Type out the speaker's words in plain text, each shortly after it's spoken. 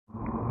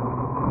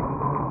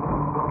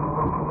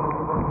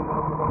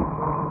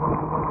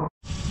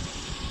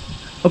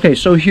Okay,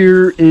 so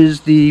here is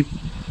the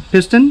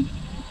piston.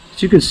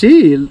 As you can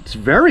see, it's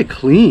very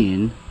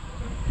clean.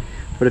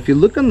 But if you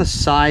look on the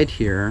side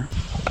here,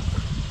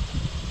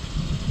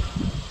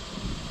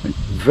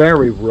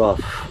 very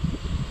rough.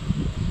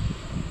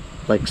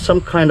 Like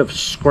some kind of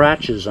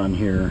scratches on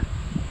here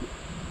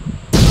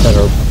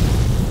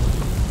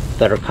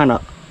that are kind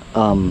of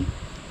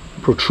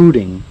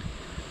protruding.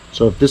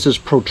 So if this is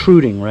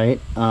protruding,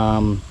 right,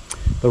 the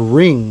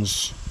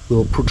rings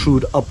will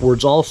protrude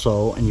upwards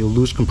also, and you'll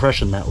lose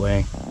compression that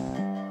way.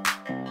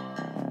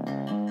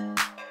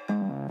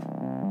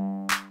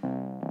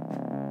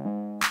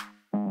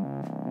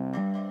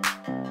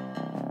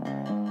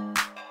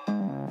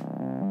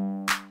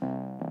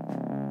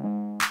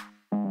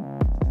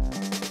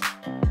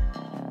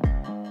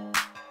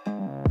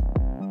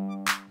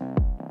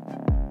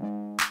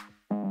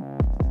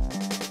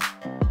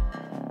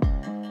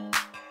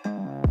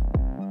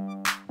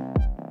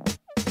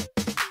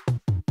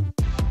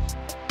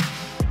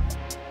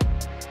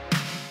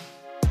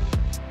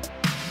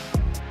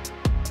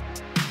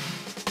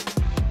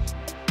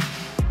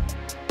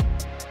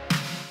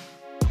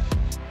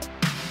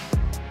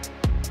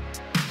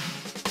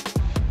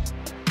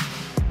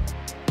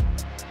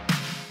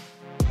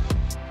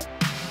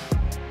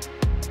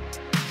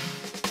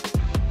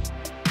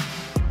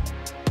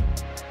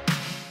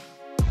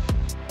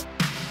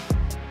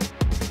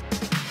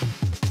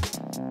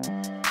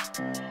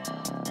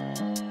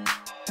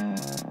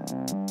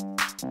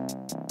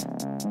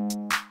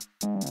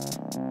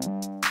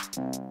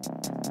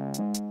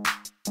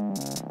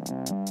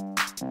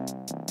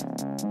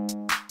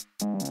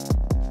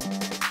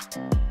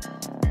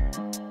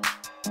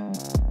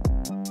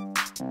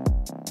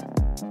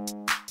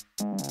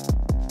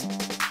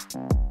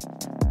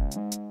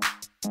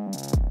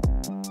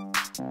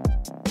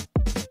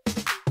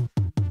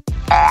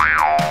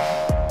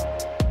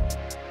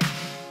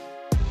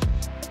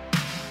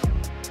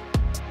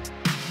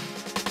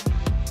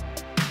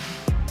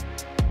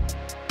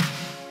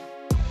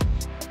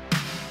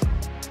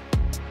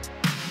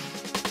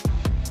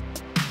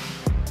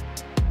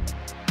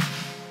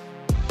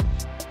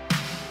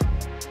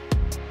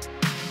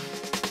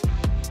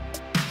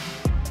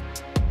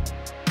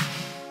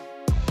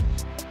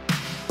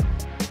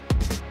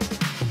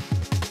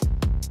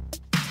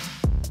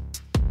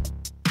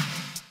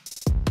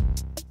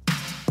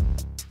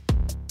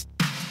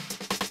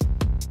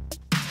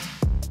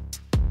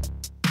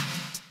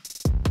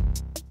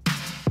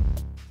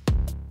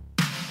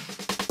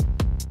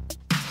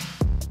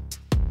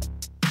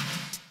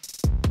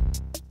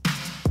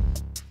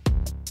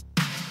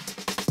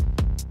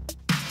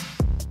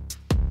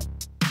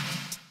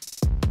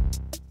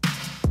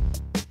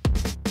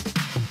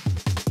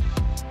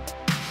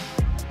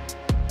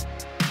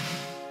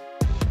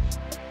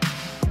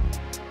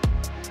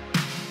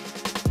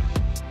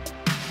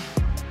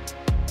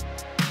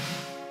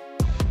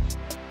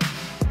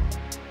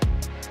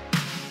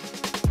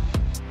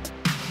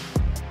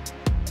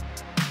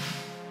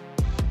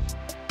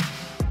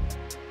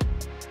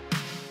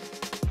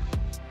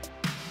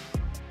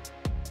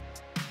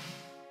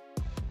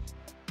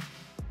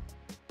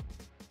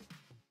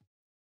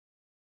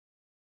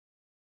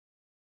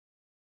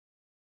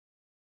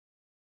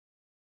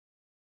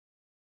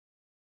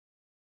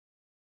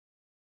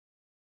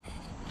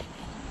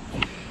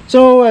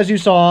 So as you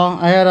saw,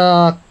 I had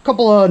a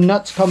couple of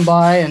nuts come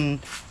by, and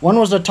one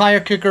was a tire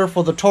kicker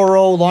for the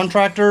Toro lawn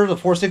tractor, the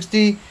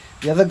 460.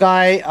 The other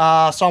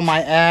guy saw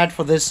my ad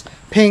for this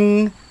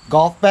Ping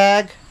golf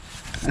bag.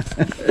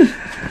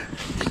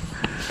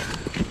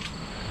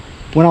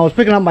 When I was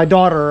picking up my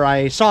daughter,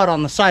 I saw it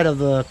on the side of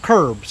the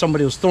curb.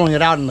 Somebody was throwing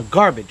it out in the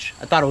garbage.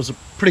 I thought it was a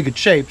pretty good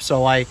shape,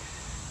 so I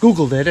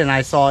Googled it, and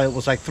I saw it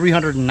was like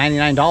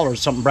 $399,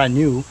 something brand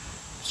new.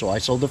 So I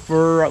sold it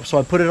for, so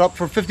I put it up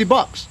for 50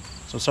 bucks.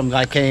 So some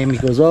guy came, he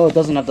goes, oh, it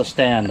doesn't have the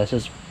stand. I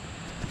says,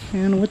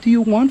 man, what do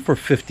you want for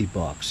 50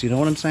 bucks? You know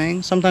what I'm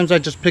saying? Sometimes I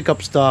just pick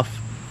up stuff,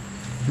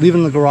 leave it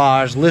in the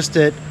garage, list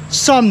it.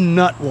 Some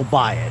nut will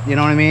buy it. You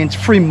know what I mean? It's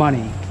free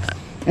money.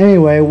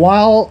 Anyway,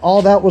 while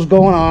all that was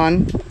going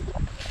on,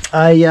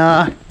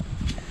 I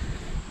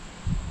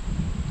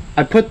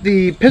put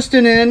the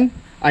piston in.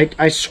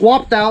 I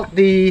swapped out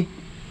the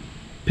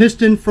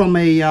piston from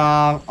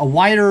a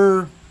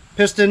wider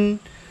piston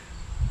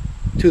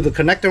to the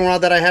connecting rod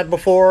that I had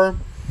before.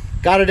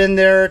 Got it in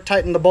there,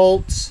 tightened the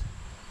bolts,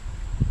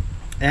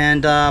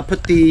 and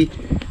put the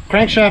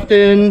crankshaft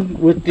in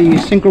with the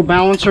synchro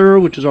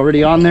balancer, which is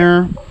already on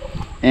there.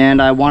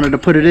 And I wanted to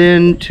put it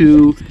in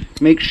to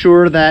make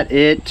sure that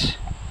it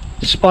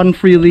spun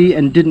freely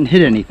and didn't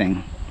hit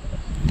anything.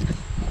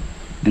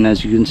 And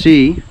as you can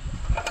see,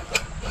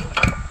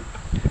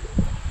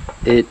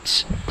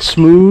 it's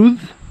smooth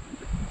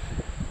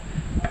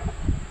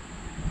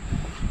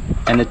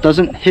and it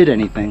doesn't hit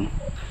anything,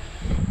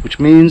 which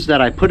means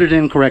that I put it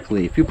in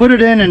correctly. If you put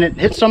it in and it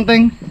hits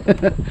something,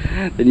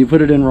 then you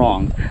put it in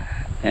wrong.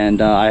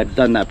 And I've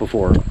done that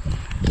before.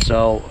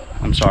 So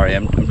I'm sorry,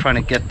 I'm trying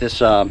to get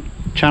this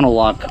channel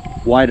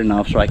lock wide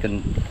enough so I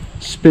can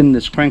spin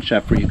this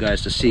crankshaft for you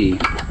guys to see.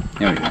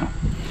 There we go.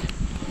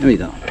 There we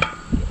go.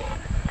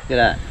 Look at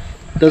that.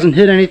 Doesn't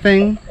hit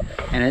anything,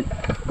 and it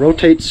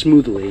rotates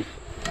smoothly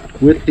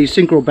with the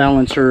synchro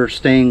balancer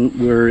staying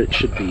where it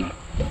should be.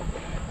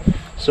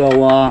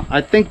 So I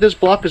think this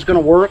block is going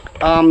to work.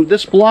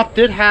 This block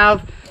did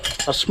have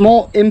a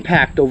small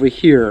impact over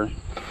here,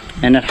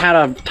 and it had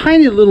a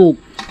tiny little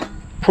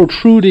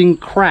protruding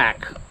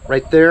crack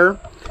right there,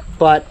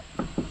 but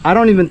I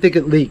don't even think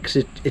it leaks.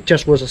 It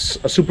just was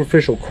a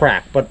superficial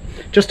crack. But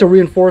just to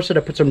reinforce it,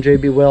 I put some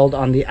JB Weld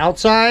on the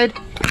outside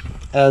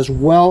as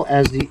well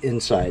as the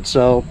inside.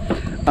 So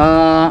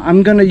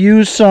I'm going to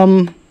use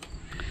some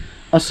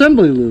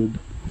assembly lube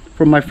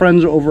from my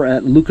friends over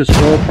at Lucas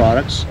Oil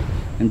Products.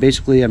 And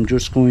basically I'm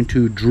just going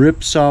to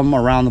drip some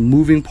around the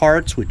moving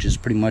parts, which is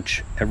pretty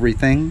much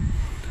everything.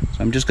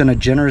 So I'm just going to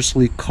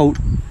generously coat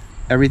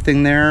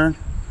everything there.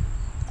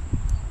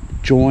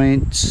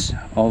 Joints,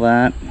 all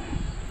that.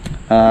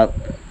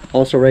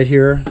 Also right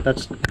here,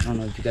 that's, I don't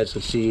know if you guys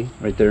can see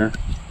right there,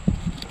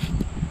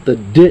 the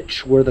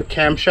ditch where the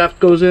camshaft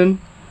goes in.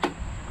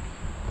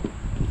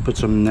 Put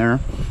some in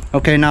there.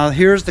 Okay, now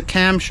here's the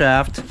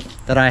camshaft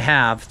that I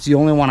have. It's the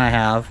only one I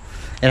have.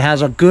 It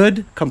has a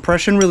good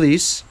compression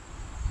release,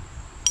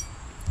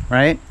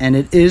 right? And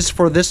it is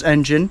for this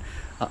engine.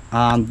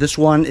 This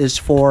one is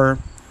for,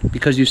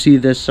 because you see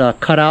this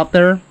cutout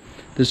there,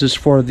 this is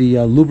for the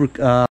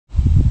lubricant.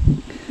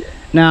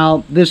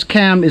 Now this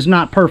cam is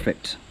not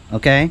perfect,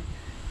 okay?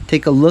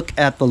 Take a look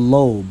at the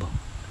lobe,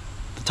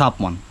 the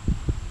top one,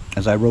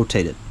 as I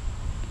rotate it.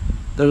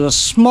 There's a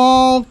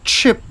small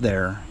chip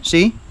there,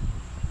 see?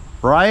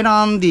 Right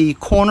on the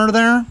corner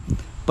there,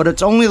 but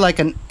it's only like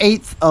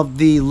 1/8 of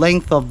the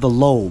length of the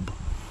lobe.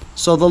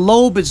 So the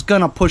lobe is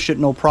gonna push it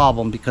no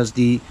problem because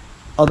the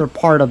other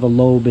part of the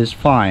lobe is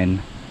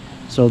fine.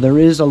 So there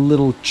is a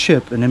little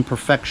chip, an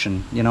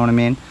imperfection, you know what I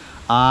mean?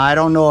 I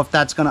don't know if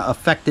that's gonna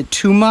affect it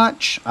too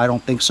much. I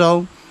don't think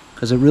so,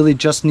 because it really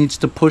just needs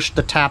to push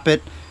the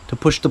tappet, to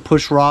push the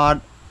push rod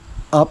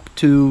up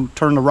to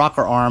turn the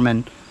rocker arm,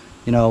 and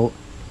you know,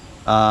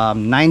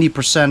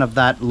 90% of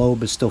that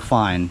lobe is still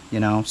fine, you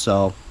know.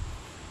 So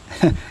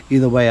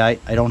either way,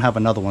 I don't have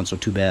another one, so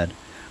too bad.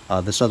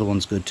 This other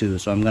one's good too.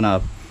 So I'm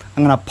gonna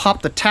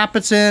pop the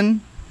tappets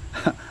in.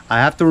 I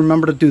have to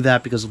remember to do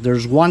that because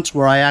there's once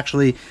where I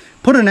actually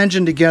put an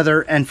engine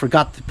together and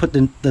forgot to put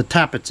the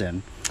tappets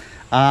in.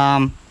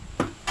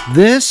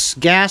 This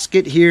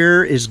gasket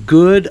here is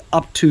good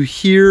up to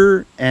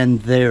here and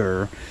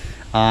there,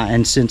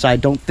 and since I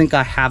don't think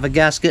I have a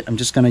gasket, I'm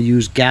just going to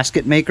use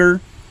Gasket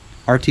Maker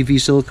RTV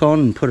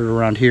silicone and put it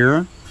around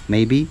here,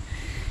 maybe,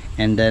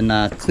 and then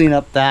clean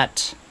up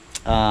that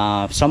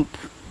sump,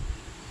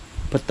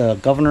 put the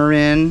governor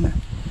in,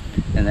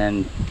 and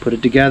then put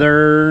it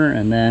together,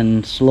 and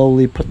then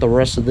slowly put the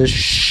rest of this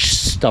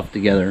stuff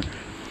together,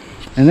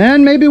 and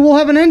then maybe we'll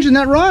have an engine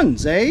that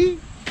runs, eh?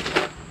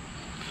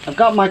 I've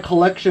got my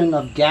collection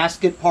of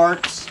gasket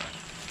parts.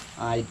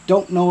 I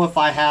don't know if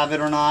I have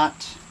it or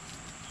not.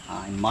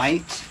 I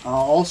might.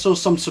 Also,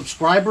 some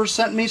subscribers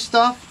sent me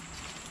stuff,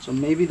 so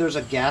maybe there's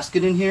a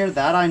gasket in here.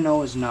 That I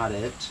know is not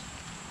it.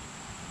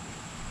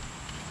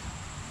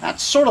 That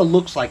sort of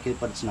looks like it,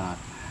 but it's not.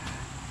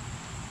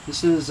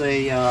 This is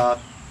a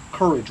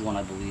Courage one,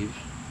 I believe.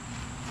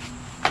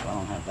 So I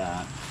don't have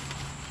that.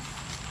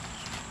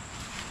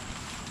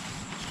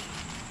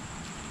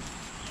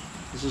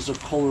 This is a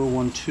Kohler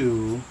one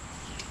too.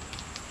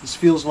 This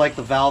feels like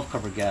the valve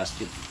cover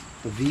gasket,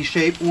 the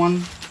V-shaped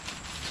one.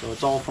 So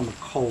it's all from a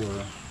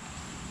Kohler.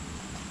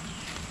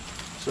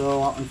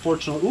 So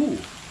unfortunately, ooh,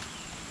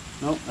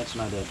 nope, that's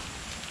not it.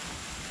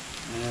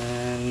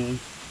 And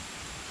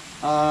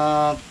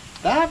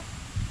that's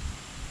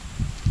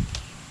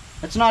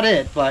not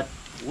it. But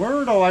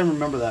where do I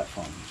remember that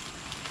from?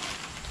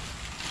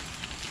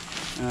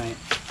 All right,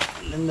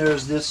 and then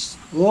there's this.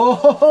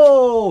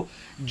 Whoa!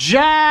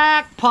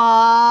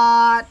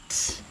 Jackpot!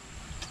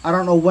 I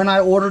don't know when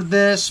I ordered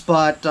this,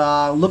 but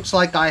looks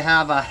like I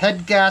have a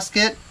head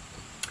gasket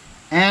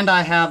and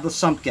I have the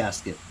sump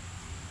gasket.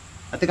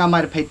 I think I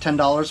might have paid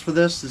 $10 for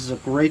this. This is a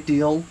great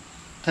deal.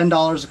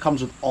 $10, it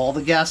comes with all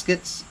the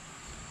gaskets.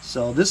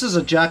 So this is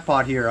a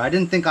jackpot here. I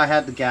didn't think I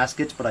had the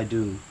gaskets, but I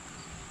do.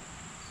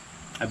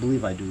 I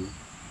believe I do.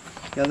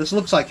 Yeah, this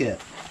looks like it.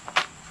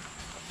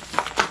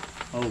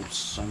 Oh,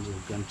 sons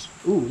of guns.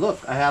 Ooh,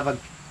 look, I have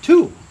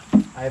two.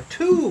 I have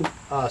two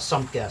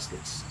sump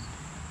gaskets.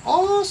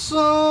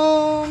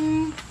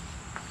 Awesome!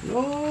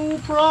 No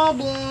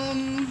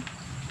problem.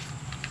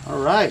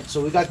 Alright,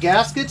 so we got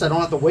gaskets. I don't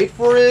have to wait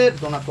for it.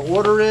 Don't have to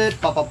order it.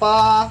 Ba ba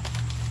ba.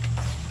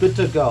 Good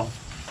to go.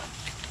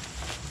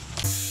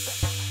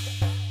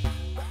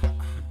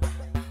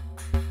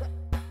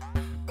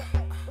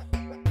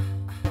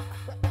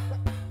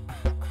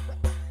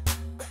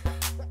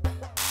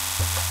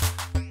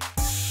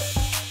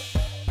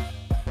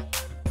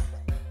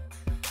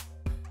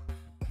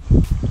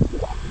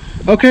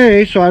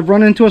 Okay, so I've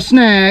run into a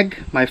snag,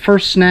 my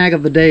first snag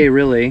of the day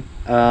really,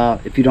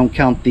 if you don't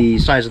count the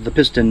size of the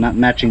piston not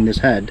matching this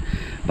head.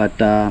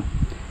 But I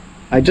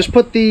just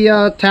put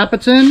the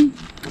tappets in,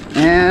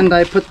 And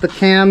I put the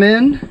cam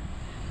in.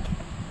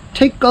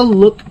 Take a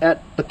look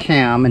at the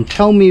cam and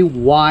tell me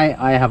why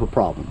I have a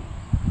problem.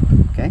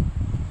 Okay?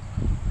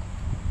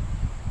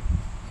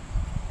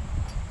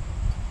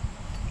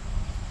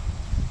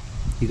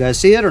 You guys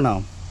see it or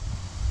no?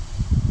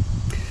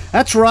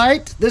 That's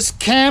right, this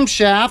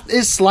camshaft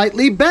is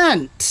slightly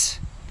bent.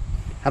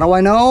 How do I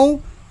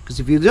know? Because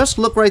if you just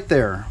look right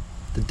there,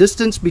 the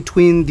distance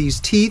between these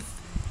teeth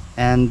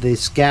and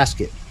this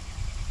gasket.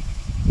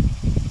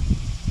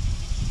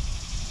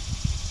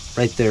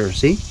 Right there,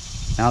 see?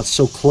 Now it's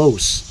so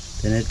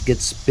close, then it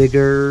gets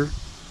bigger.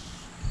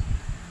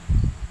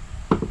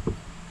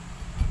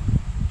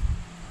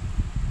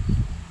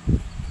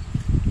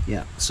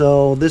 Yeah,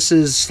 so this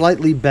is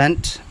slightly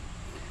bent.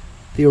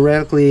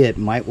 Theoretically it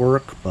might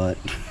work, but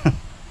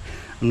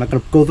I'm not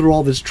going to go through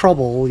all this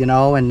trouble, you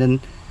know, and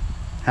then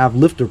have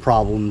lifter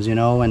problems, you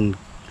know, and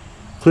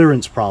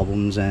clearance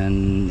problems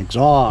and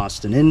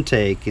exhaust and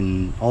intake,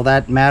 and all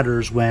that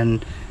matters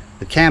when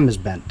the cam is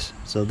bent.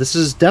 So this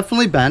is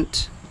definitely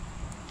bent.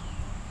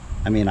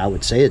 I mean, I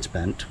would say it's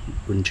bent,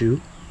 wouldn't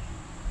you?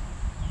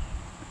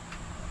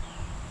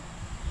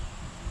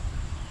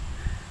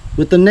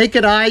 With the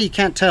naked eye you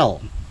can't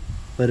tell,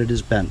 but it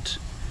is bent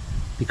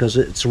because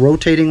it's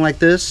rotating like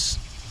this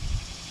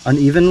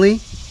unevenly.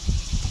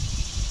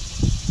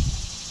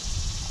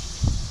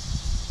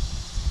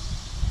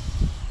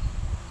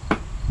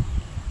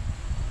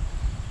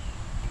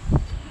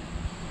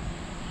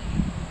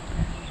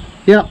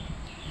 Yeah,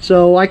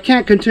 so I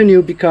can't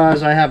continue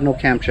because I have no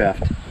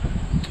camshaft.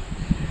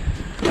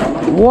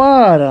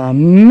 What a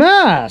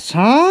mess,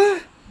 huh?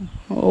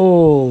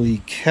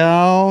 Holy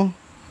cow.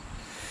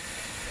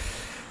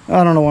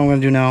 I don't know what I'm gonna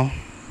do now.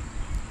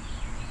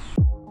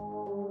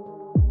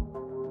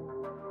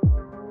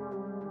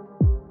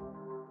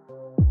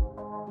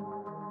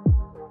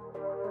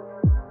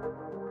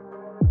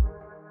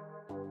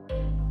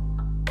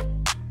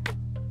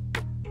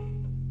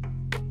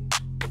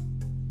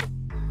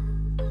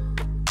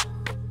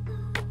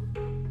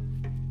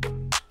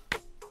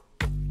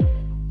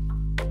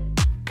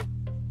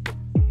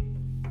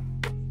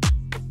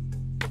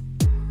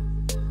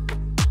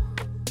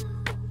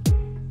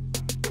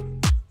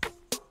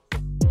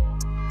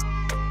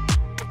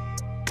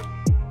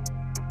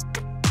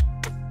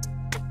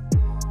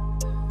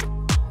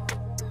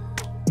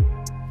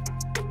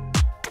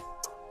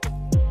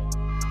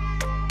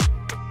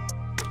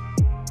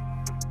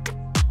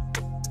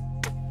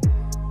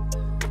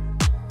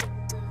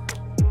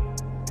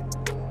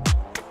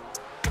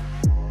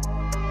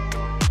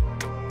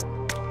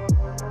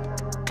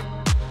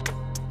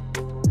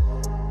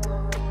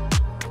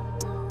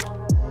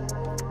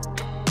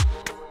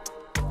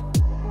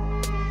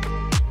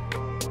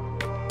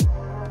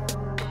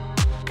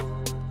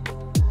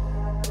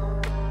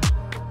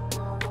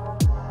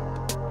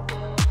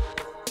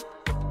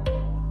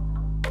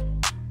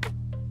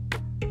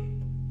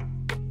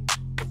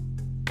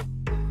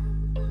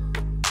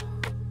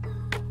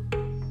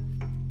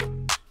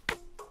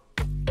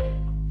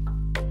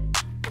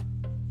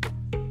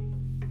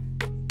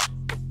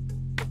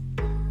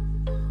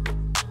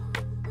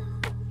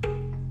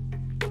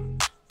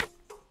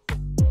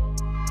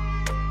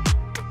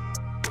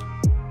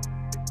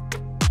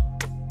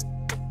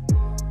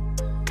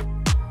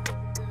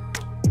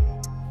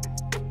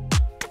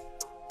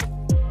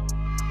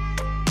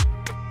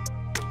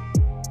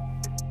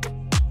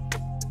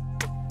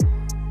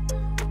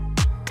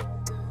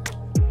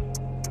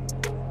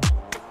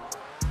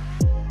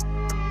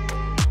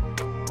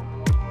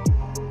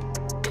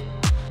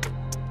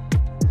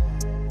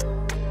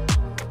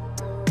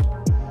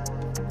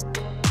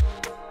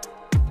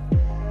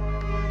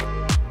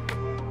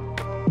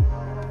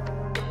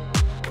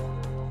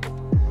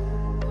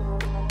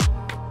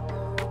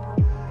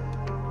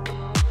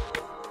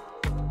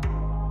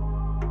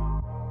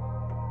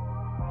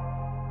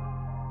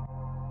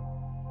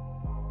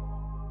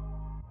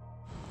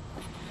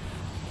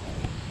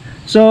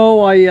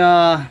 So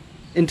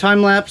in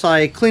time lapse,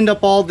 I cleaned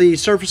up all the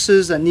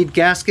surfaces that need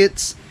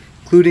gaskets,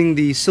 including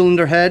the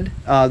cylinder head,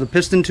 the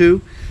piston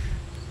too.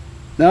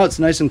 Now it's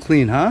nice and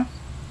clean, huh?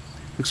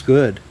 Looks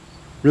good,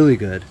 really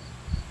good.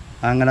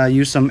 I'm gonna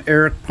use some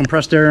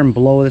compressed air and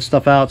blow this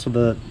stuff out so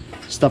the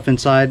stuff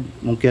inside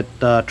won't get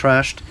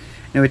trashed.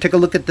 Anyway, take a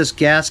look at this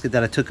gasket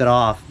that I took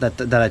off.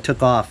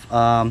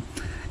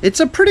 It's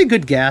a pretty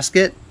good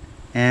gasket,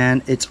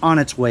 and it's on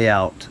its way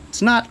out.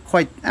 It's not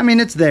quite, I mean,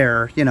 it's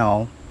there, you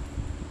know,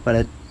 but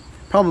it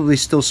probably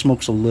still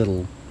smokes a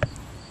little.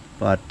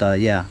 But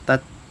yeah,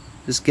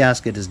 this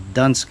gasket is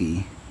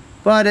DONESKI,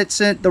 but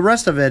the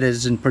rest of it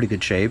is in pretty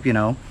good shape, you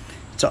know.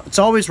 It's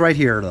always right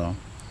here though.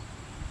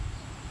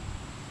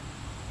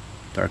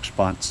 Dark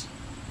spots.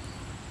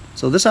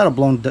 So this had a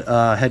blown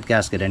head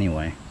gasket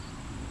anyway.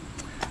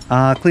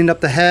 Cleaned up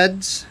the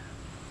heads,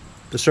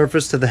 the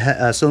surface to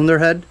the cylinder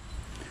head.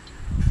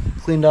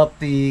 Cleaned up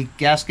the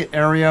gasket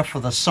area for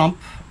the sump,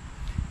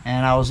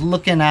 and I was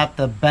looking at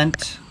the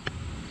bent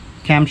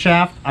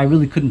camshaft. I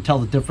really couldn't tell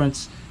the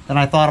difference. Then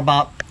I thought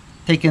about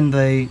taking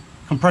the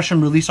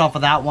compression release off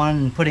of that one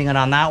and putting it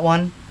on that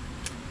one,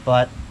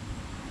 but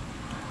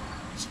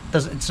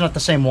it's not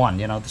the same one,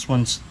 you know. This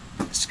one's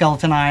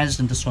skeletonized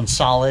and this one's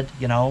solid,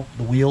 you know,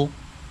 the wheel.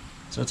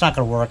 So it's not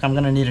going to work. I'm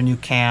going to need a new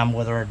cam,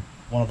 whether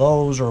one of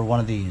those or one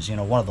of these, you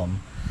know, one of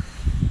them.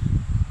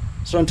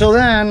 So until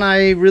then,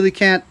 I really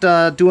can't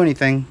do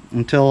anything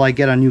until I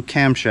get a new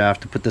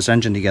camshaft to put this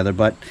engine together.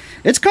 But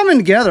it's coming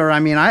together.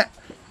 I mean,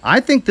 I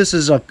think this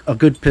is a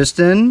good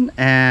piston,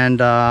 and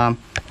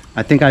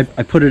I think I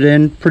put it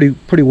in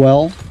pretty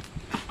well.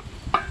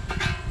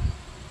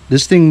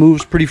 This thing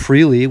moves pretty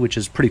freely, which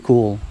is pretty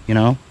cool, you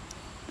know.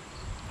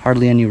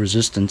 Hardly any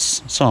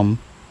resistance, some.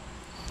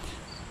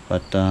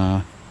 But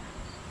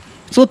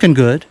it's looking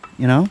good,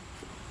 you know.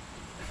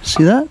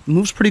 See that? It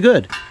moves pretty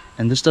good.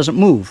 And this doesn't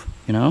move,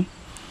 you know.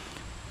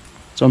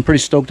 So I'm pretty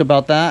stoked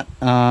about that.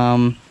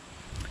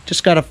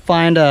 Just got to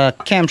find a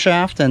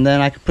camshaft, and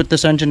then I can put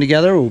this engine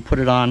together. We'll put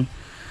it on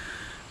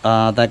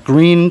that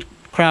green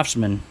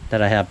Craftsman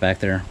that I have back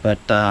there. But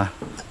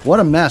what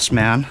a mess,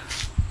 man.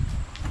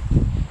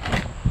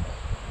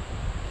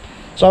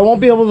 So I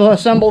won't be able to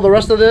assemble the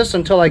rest of this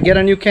until I get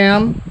a new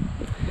cam.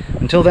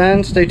 Until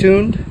then, stay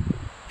tuned.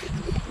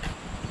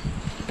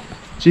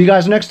 See you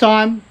guys next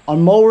time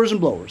on Mowers and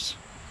Blowers.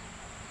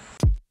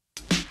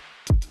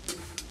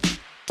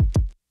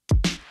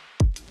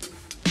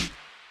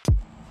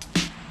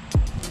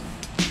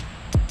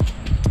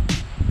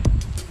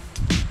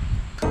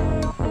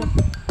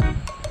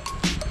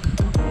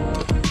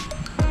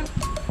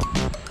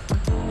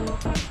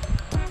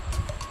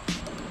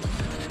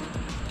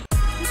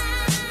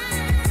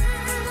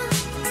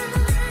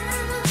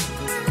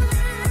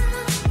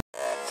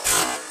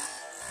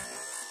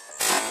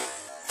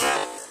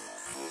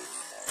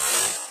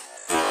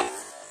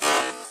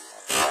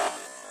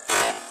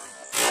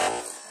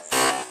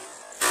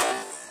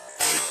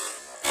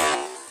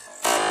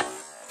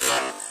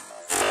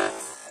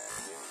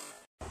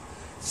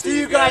 See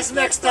you guys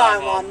next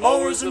time on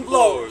Mowers and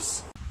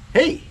Blowers.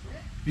 Hey,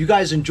 if you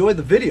guys enjoyed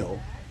the video,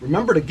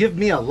 remember to give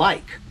me a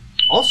like.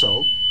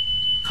 Also,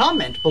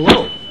 comment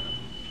below.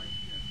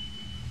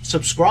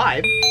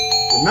 Subscribe.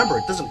 Remember,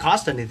 it doesn't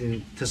cost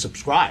anything to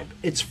subscribe.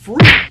 It's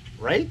free,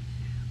 right?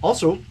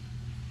 Also,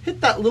 hit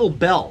that little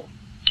bell.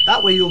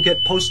 That way you'll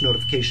get post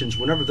notifications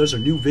whenever there's a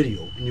new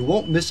video, and you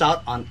won't miss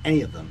out on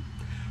any of them.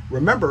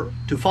 Remember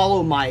to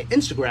follow my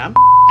Instagram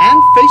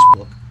and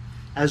Facebook,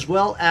 as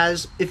well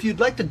as, if you'd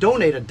like to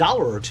donate $1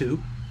 or $2,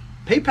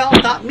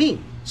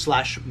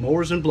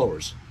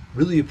 paypal.me/mowersandblowers.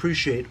 Really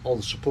appreciate all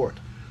the support.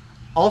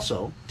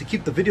 Also, to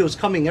keep the videos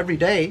coming every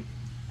day,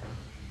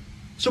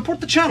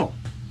 support the channel.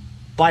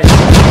 Bye.